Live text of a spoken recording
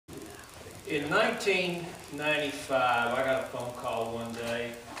In 1995, I got a phone call one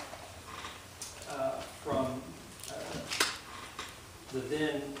day from the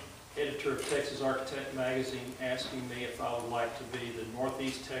then editor of Texas Architect magazine asking me if I would like to be the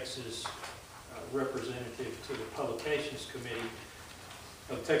Northeast Texas representative to the publications committee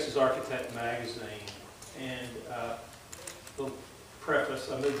of Texas Architect magazine. And the preface,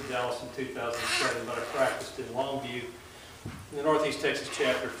 I moved to Dallas in 2007, but I practiced in Longview in the Northeast Texas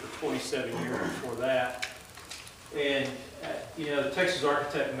chapter for 27 years before that. And you know, the Texas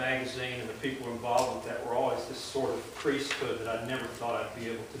Architect magazine and the people involved with that were always this sort of priesthood that I never thought I'd be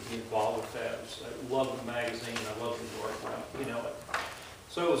able to be involved with that. I love the magazine and I love the work, you know.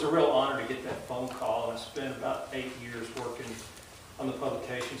 So it was a real honor to get that phone call, and I spent about 8 years working on the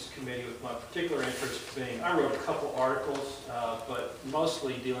publications committee with my particular interest being, I wrote a couple articles, but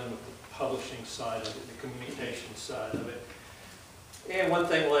mostly dealing with the publishing side of it, the communication side of it. And one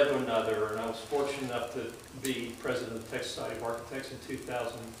thing led to another, and I was fortunate enough to be president of the Texas Society of Architects in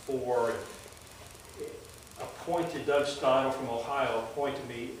 2004, and appointed Doug Steidel from Ohio, appointed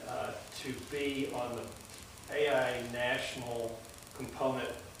me to be on the AIA National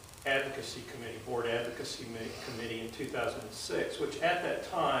Component Advocacy Committee, Board Advocacy Committee in 2006, which at that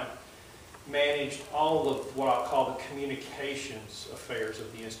time managed all of what I'll call the communications affairs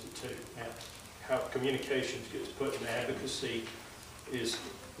of the Institute. Now, how communications gets put in advocacy is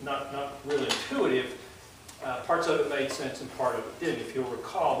not really intuitive. Parts of it made sense and part of it didn't. If you'll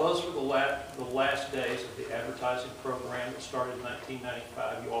recall, those were the last days of the advertising program that started in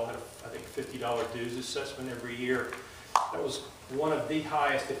 1995. You all had, I think, $50 dues assessment every year. That was one of the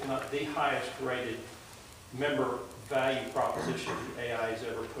highest, if not the highest rated member value proposition the AI has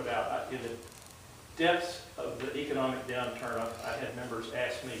ever put out. In the depths of the economic downturn, I had members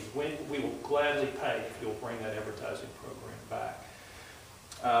ask me, when we will gladly pay if you'll bring that advertising program back.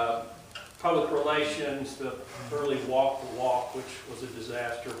 Public relations, the early Walk the Walk, which was a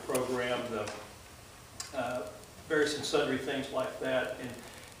disaster program, the various and sundry things like that. And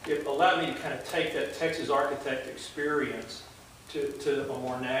it allowed me to kind of take that Texas architect experience to a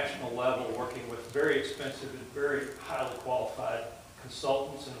more national level, working with very expensive and very highly qualified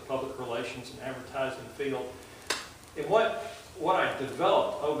consultants in the public relations and advertising field. And what I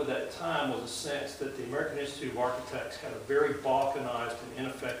developed over that time was a sense that the American Institute of Architects had a very balkanized and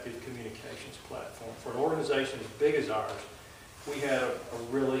ineffective communications platform. For an organization as big as ours, we had a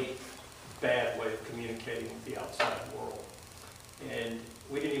really bad way of communicating with the outside world. And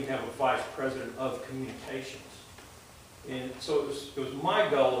we didn't even have a vice president of communications. And so it was my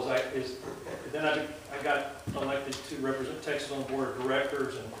goal then I got elected to represent Texas on the board of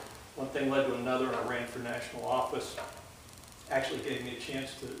directors, and one thing led to another, and I ran for national office. Actually gave me a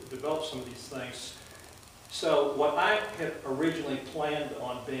chance to develop some of these things. So what I had originally planned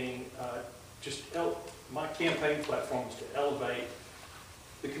on being my campaign platform was to elevate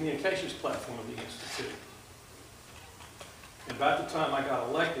the communications platform of the Institute. And about the time I got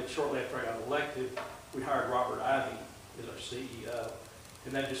elected, shortly after I got elected, we hired Robert Ivey as our CEO.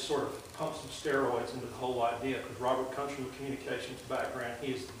 And that just sort of pumped some steroids into the whole idea, because Robert comes from a communications background.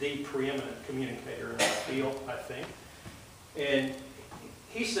 He is the preeminent communicator in the field, I think. And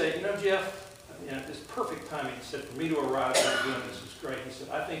he said, you know, Jeff, it's perfect timing. He said, for me to arrive and doing this is great. He said,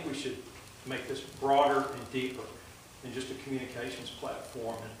 I think we should make this broader and deeper than just a communications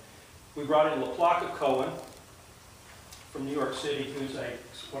platform. And we brought in LaPlaca Cohen from New York City, who's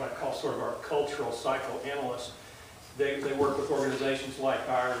what I call sort of our cultural psychoanalyst. They work with organizations like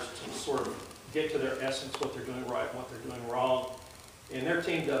ours to sort of get to their essence, what they're doing right and what they're doing wrong. And they're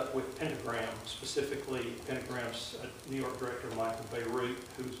teamed up with Pentagram, specifically Pentagram's New York director, Michael Beirut,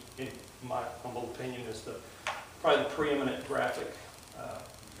 who's, in my humble opinion, is probably the preeminent graphic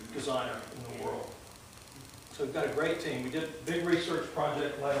designer in the world. So we've got a great team. We did a big research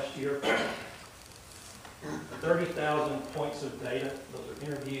project last year, 30,000 points of data. Those are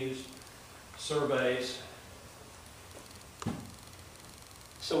interviews, surveys.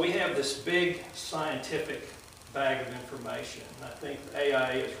 So we have this big scientific bag of information. And I think the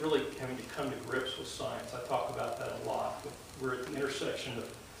AIA is really having to come to grips with science. I talk about that a lot. We're at the intersection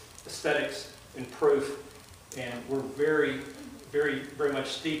of aesthetics and proof, and we're very, very, very much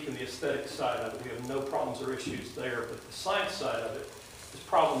steeped in the aesthetic side of it. We have no problems or issues there, but the science side of it is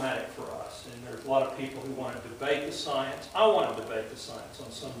problematic for us. And there's a lot of people who want to debate the science. I want to debate the science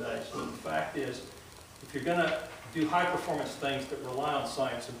on some days, but the fact is, if you're going to do high-performance things that rely on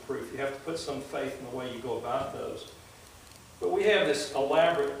science and proof, you have to put some faith in the way you go about those. But we have this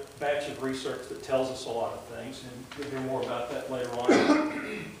elaborate batch of research that tells us a lot of things, and you'll hear more about that later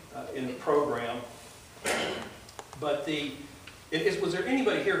on in the program. But Was there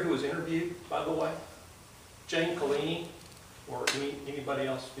anybody here who was interviewed, by the way? Jane Collini, or anybody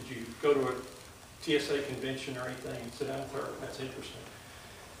else? Did you go to a TSA convention or anything and sit down with her? That's interesting.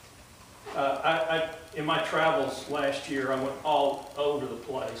 In my travels last year, I went all over the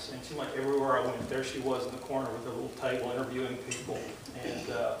place, and it seemed like everywhere I went, there she was in the corner with a little table interviewing people. And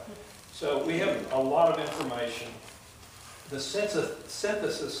so we have a lot of information. The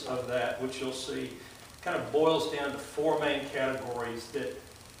synthesis of that, which you'll see, kind of boils down to 4 main categories that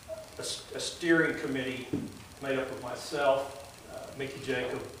a steering committee made up of myself, Mickey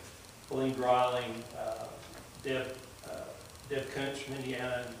Jacob, Helene Dreiling, Deb Kuntz from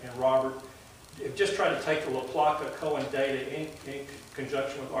Indiana, and Robert, have just tried to take the LaPlaca Cohen data in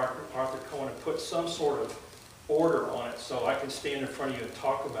conjunction with Arthur Cohen and put some sort of order on it so I can stand in front of you and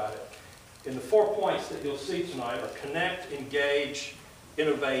talk about it. And the 4 points that you'll see tonight are connect, engage,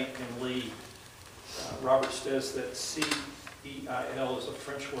 innovate, and lead. Robert says that CEIL is a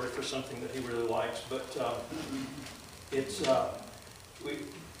French word for something that he really likes, but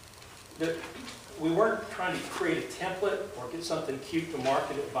we weren't trying to create a template or get something cute to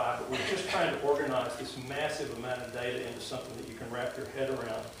market it by, but we're just trying to organize this massive amount of data into something that you can wrap your head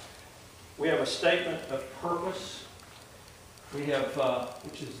around. We have a statement of purpose. We have,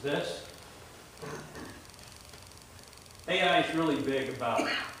 which is this. AI is really big about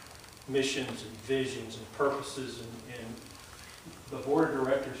missions and visions and purposes, and the board of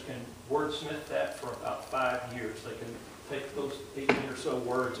directors can wordsmith that for about 5 years. They can take those 18 or so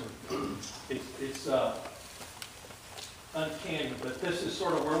words, and it's uncanny, but this is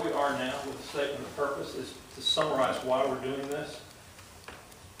sort of where we are now with the statement of purpose, is to summarize why we're doing this.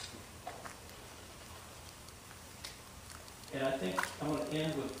 And I think I'm going to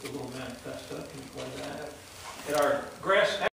end with the little manifesto. Can you play that? At our grass